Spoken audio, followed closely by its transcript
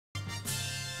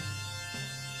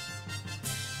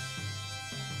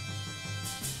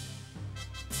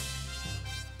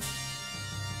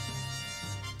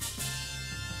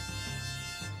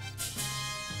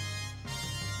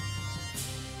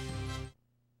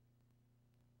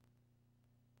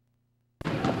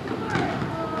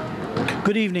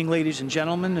Good evening, ladies and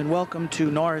gentlemen, and welcome to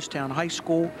Norristown High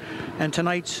School and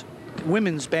tonight's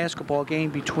women's basketball game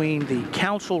between the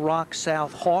Council Rock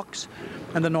South Hawks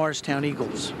and the Norristown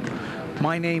Eagles.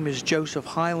 My name is Joseph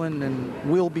Hyland, and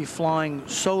we'll be flying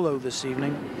solo this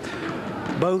evening.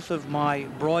 Both of my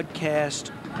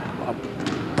broadcast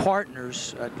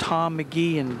partners, Tom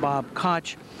McGee and Bob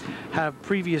Koch, have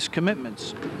previous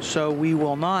commitments, so we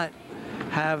will not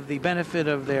have the benefit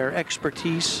of their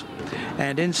expertise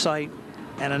and insight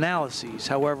and analyses.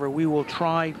 However, we will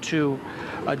try to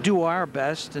do our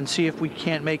best and see if we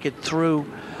can't make it through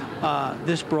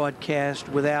this broadcast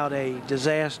without a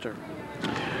disaster.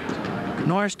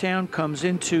 Norristown comes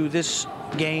into this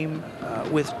game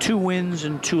with 2 wins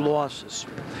and 2 losses.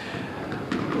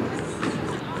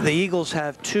 The Eagles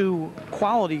have 2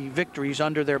 quality victories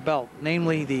under their belt,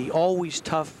 namely the always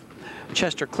tough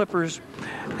Chester Clippers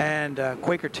and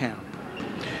Quakertown.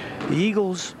 The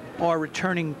Eagles are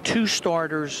returning 2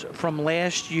 starters from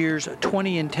last year's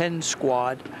 20-10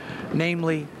 squad,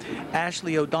 namely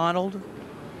Ashley O'Donnell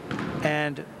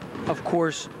and, of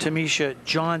course, Tamisha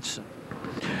Johnson.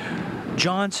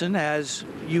 Johnson, as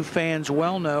you fans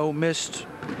well know, missed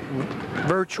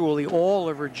virtually all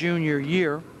of her junior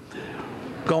year,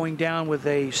 going down with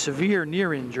a severe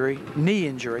knee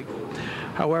injury.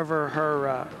 However,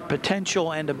 her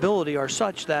potential and ability are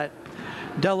such that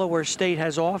Delaware State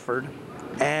has offered,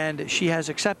 and she has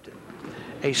accepted,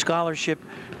 a scholarship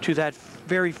to that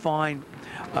very fine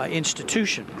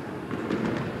institution.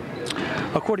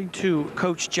 According to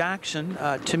Coach Jackson,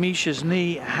 Tamisha's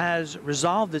knee has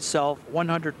resolved itself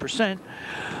 100%,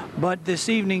 but this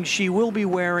evening she will be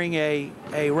wearing a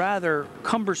rather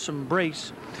cumbersome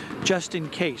brace just in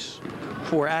case,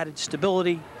 for added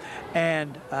stability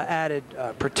and added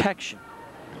protection.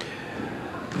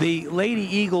 The Lady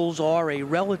Eagles are a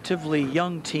relatively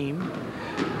young team.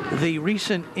 The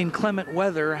recent inclement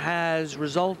weather has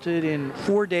resulted in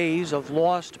 4 days of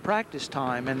lost practice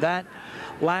time, and that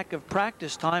lack of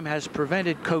practice time has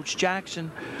prevented Coach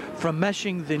Jackson from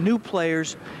meshing the new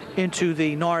players into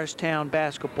the Norristown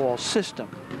basketball system.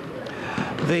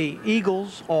 The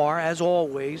Eagles are, as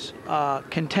always,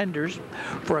 contenders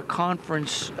for a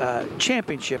conference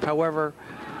championship. However,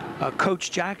 Coach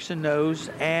Jackson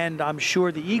knows, and I'm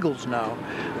sure the Eagles know,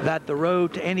 that the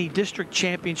road to any district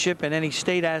championship and any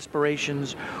state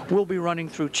aspirations will be running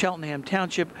through Cheltenham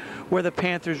Township, where the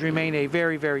Panthers remain a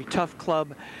very, very tough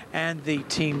club and the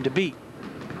team to beat.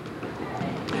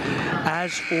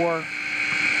 As for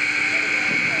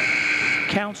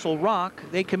Council Rock,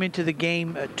 they come into the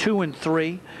game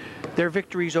 2-3. Their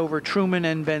victories over Truman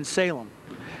and Bensalem.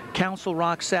 Council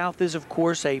Rock South is, of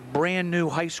course, a brand new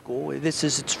high school. This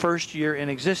is its first year in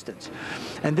existence.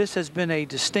 And this has been a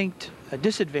distinct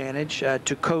disadvantage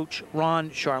to Coach Ron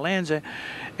Charlanza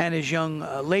and his young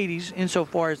ladies,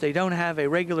 insofar as they don't have a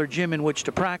regular gym in which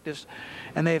to practice,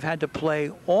 and they've had to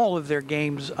play all of their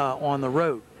games on the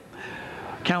road.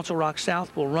 Council Rock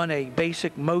South will run a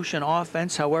basic motion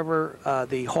offense. However,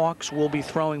 the Hawks will be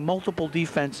throwing multiple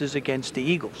defenses against the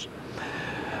Eagles.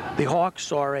 The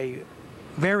Hawks are a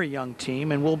very young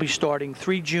team and will be starting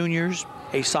 3 juniors,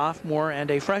 a sophomore,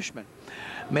 and a freshman.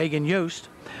 Megan Yost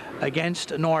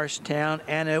against Norristown,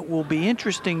 and it will be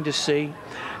interesting to see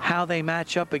how they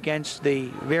match up against the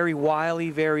very wily,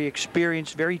 very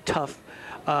experienced, very tough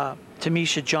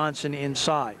Tamisha Johnson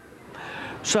inside.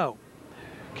 So,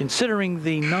 considering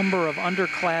the number of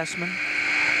underclassmen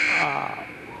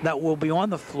that will be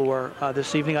on the floor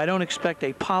this evening, I don't expect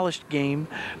a polished game,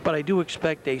 but I do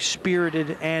expect a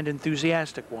spirited and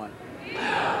enthusiastic one.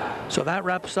 So that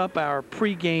wraps up our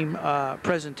pregame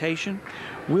presentation.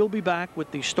 We'll be back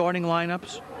with the starting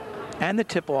lineups and the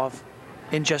tip-off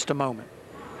in just a moment.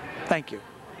 Thank you.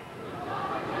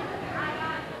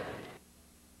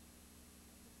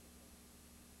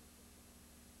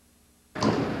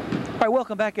 All right,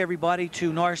 welcome back, everybody,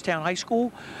 to Norristown High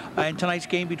School and tonight's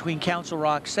game between Council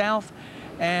Rock South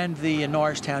and the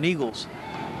Norristown Eagles.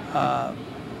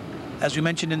 As we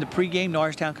mentioned in the pregame,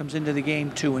 Norristown comes into the game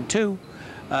 2-2.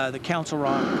 The Council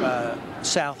Rock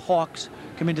South Hawks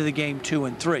come into the game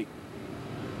 2-3.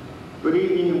 Good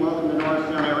evening and welcome to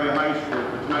Norristown Area High School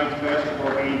for tonight's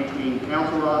basketball game between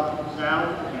Council Rock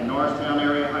South and Norristown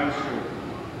Area High School.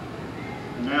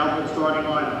 And now for the starting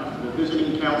lineups. The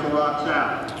visiting Council Rock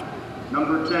South.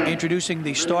 Number 10. Introducing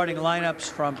the starting lineups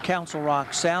from Council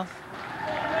Rock South.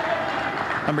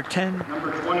 Number 10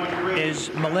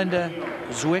 is Melinda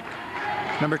Zwick.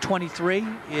 Number 23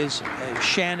 is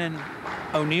Shannon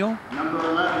O'Neill. Number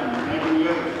 11, Megan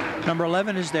Yost. Number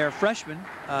 11 is their freshman,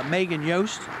 Megan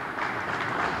Yost.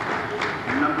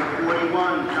 And number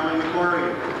 41, Kelly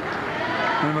McCory.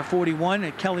 Number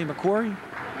 41, Kelly McCory.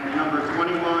 And number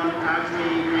 21,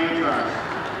 Ashley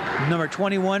Cantras. Number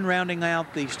 21, rounding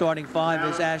out the starting five,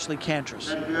 is Ashley Cantras.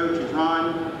 Head coach is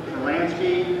Ron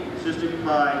Polanski, assisted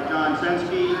by John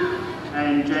Sensky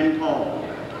and Jen Cole.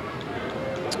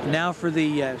 Now for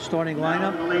the starting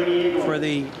lineup the Lady Eagles. for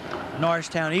the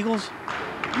Norristown Eagles.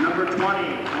 Number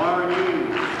 20, Lauren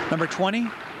Hughes. Number 20,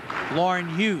 Lauren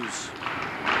Hughes.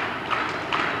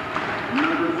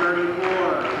 Number 34,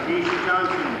 Keisha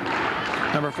Johnson.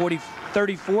 Number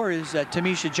 34 is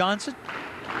Tamisha Johnson.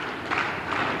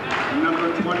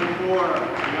 Number 24,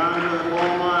 Deandra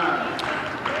Ball-Myers.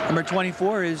 Number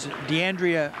 24 is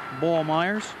DeAndrea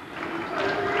Ball-Myers.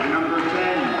 Number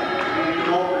 10, Annie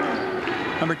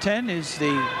Golden. Number 10 is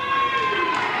the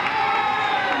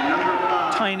Number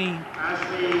 5, tiny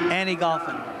Ashley Annie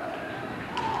Golphin.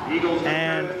 Eagles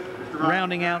And head coach, Mr.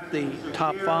 rounding out the Mr.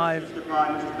 top Spears, five assisted by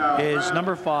Mr. Kyle is Brown,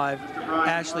 number 5, Mr. Brian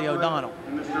Ashley Holloway, O'Donnell.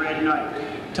 and Mr. Ed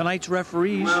Knight. Tonight's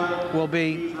referees will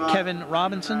be Kevin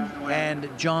Robinson and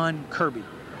John Kirby.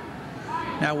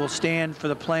 Now we'll stand for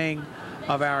the playing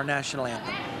of our national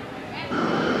anthem.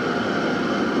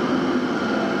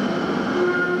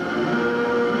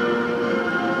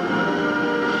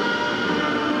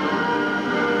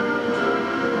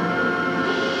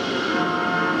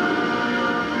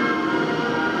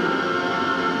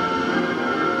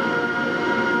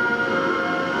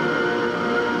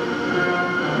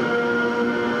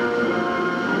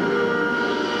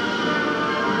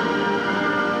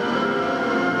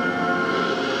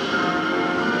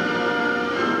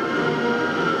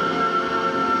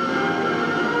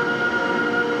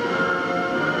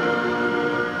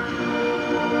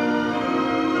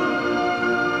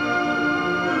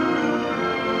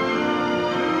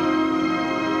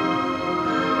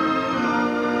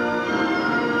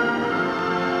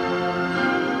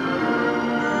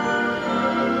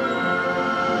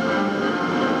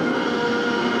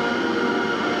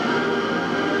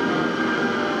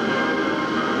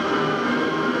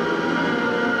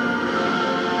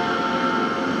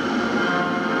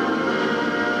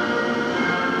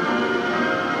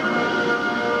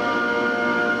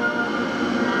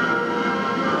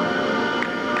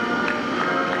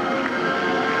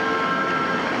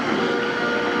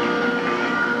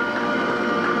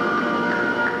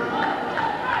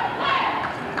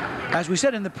 As we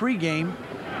said in the pregame,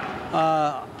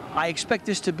 I expect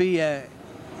this to be a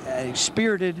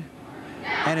spirited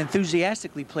and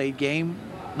enthusiastically played game,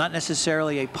 not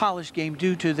necessarily a polished game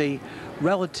due to the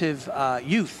relative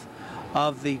youth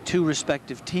of the two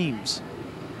respective teams.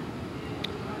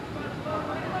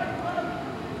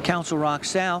 Council Rock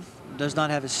South does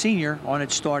not have a senior on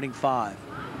its starting five.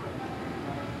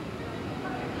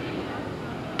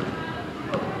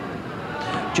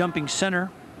 Jumping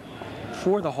center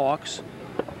for the Hawks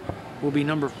will be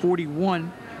number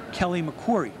 41, Kelly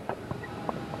McCory.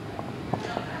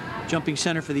 Jumping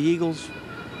center for the Eagles,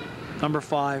 number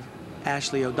 5,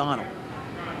 Ashley O'Donnell.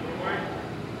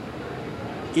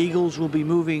 Eagles will be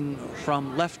moving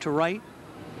from left to right.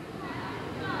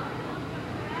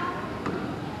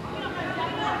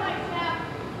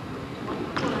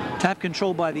 Tap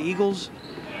control by the Eagles,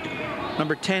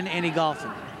 number 10, Annie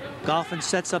Golphin. Golphin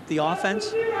sets up the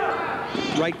offense.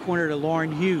 Right corner to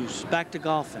Lauren Hughes. Back to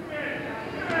Golphin.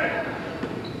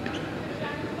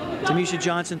 Tamisha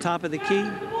Johnson, top of the key.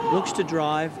 Looks to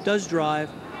drive. Does drive.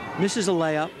 Misses a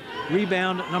layup.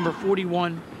 Rebound, number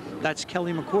 41. That's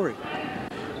Kelly McCory.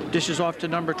 Dishes off to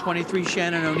number 23,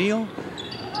 Shannon O'Neill.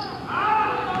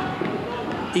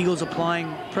 Eagles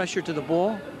applying pressure to the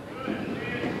ball.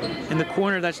 In the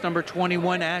corner, that's number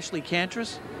 21, Ashley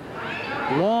Cantras.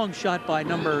 Long shot by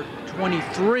number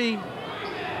 23.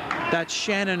 That's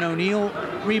Shannon O'Neill.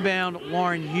 Rebound,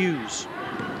 Lauren Hughes.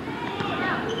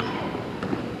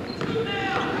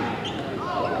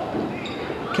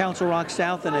 Council Rock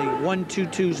South in a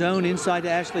 1-2-2 zone inside to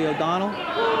Ashley O'Donnell.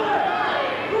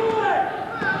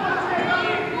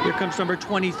 Here comes number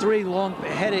 23,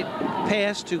 long-headed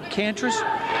pass to Cantras.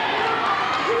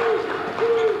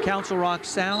 Council Rock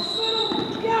South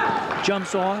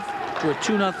jumps off to a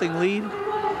 2-0 lead.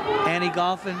 Annie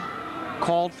Golphin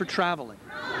called for traveling.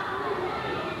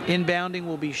 Inbounding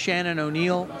will be Shannon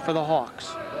O'Neill for the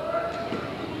Hawks.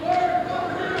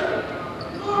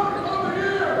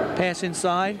 Pass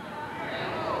inside.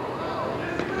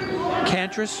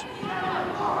 Cantras.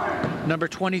 Number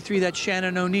 23, that's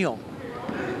Shannon O'Neill.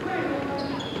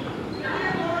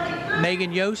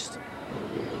 Megan Yost.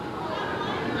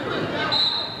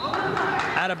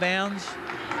 Out of bounds.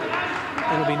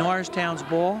 It'll be Norristown's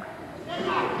ball.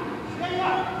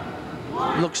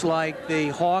 Looks like the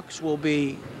Hawks will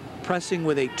be pressing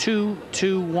with a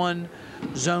 2-2-1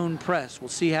 zone press. We'll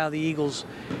see how the Eagles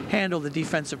handle the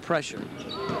defensive pressure.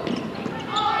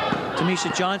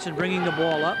 Tamisha Johnson bringing the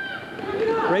ball up,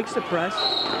 breaks the press.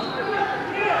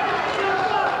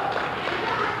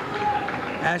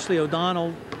 Ashley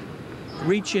O'Donnell,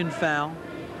 reach-in foul.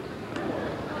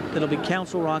 It'll be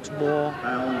Council Rock's ball.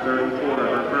 Foul 34,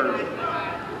 her first.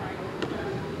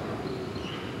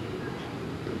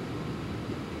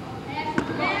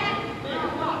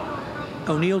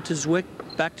 O'Neal to Zwick,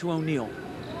 back to O'Neal.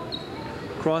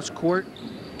 Cross court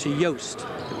to Yost.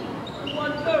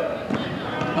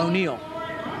 O'Neal.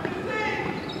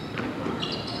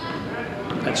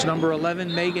 That's number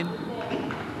 11, Megan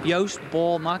Yost.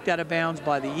 Ball knocked out of bounds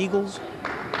by the Eagles.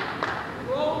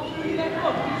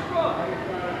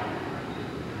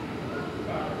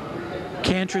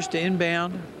 Cantress to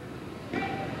inbound.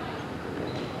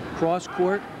 Cross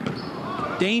court.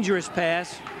 Dangerous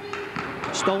pass.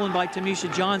 Stolen by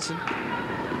Tamisha Johnson.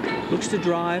 Looks to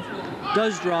drive.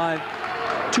 Does drive.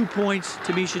 2 points,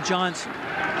 Tamisha Johnson.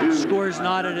 Scores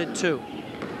knotted at 2.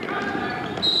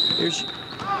 Here's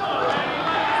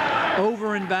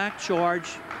over and back charge.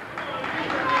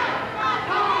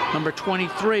 Number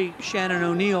 23, Shannon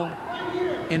O'Neal,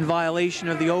 in violation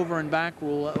of the over and back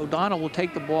rule. O'Donnell will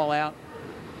take the ball out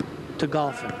to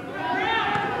Golphin.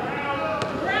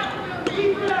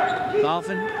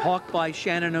 Golphin hawked by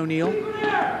Shannon O'Neal.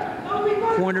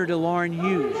 Corner to Lauren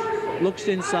Hughes. Looks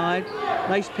inside.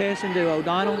 Nice pass into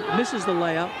O'Donnell. Misses the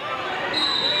layup.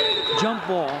 Jump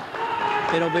ball.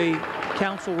 It'll be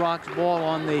Council Rock's ball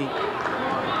on the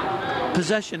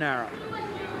possession arrow.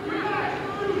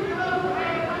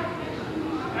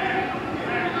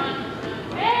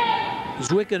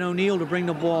 Zwick and O'Neal to bring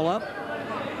the ball up.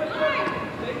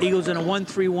 Eagles in a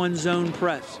 1-3-1 zone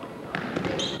press.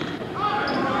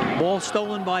 Ball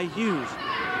stolen by Hughes.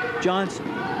 Johnson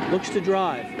looks to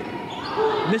drive.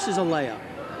 Misses a layup.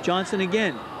 Johnson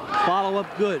again.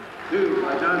 Follow-up good.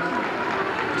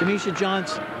 Tamisha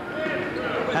Johnson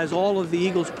has all of the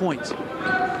Eagles' points.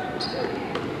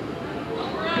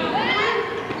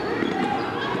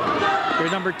 Their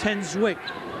number 10, Zwick.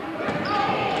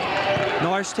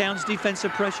 Norristown's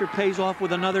defensive pressure pays off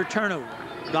with another turnover.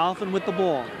 Golphin with the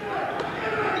ball.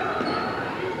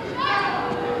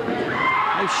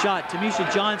 Nice shot.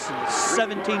 Tamisha Johnson,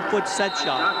 17-foot set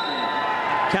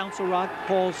shot. Council Rock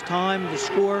calls time to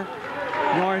score.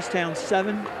 Norristown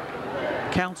 7,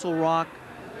 Council Rock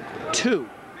 2.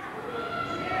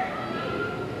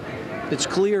 It's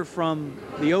clear from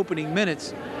the opening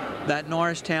minutes that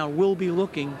Norristown will be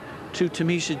looking to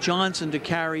Tamisha Johnson to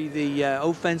carry the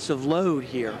offensive load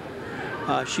here.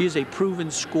 She is a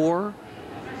proven scorer.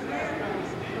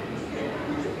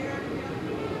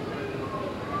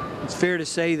 It's fair to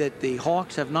say that the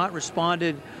Hawks have not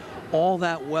responded all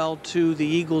that well to the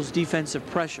Eagles' defensive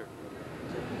pressure.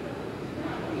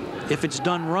 If it's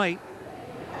done right,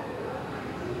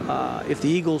 if the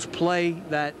Eagles play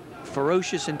that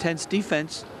ferocious, intense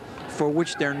defense for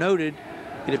which they're noted,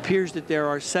 it appears that there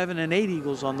are 7 and 8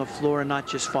 Eagles on the floor and not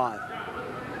just 5.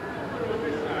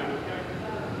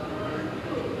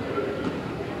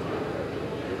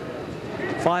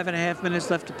 Five and a half minutes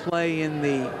left to play in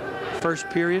the first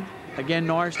period. Again,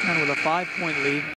 Norristown with a 5-point lead.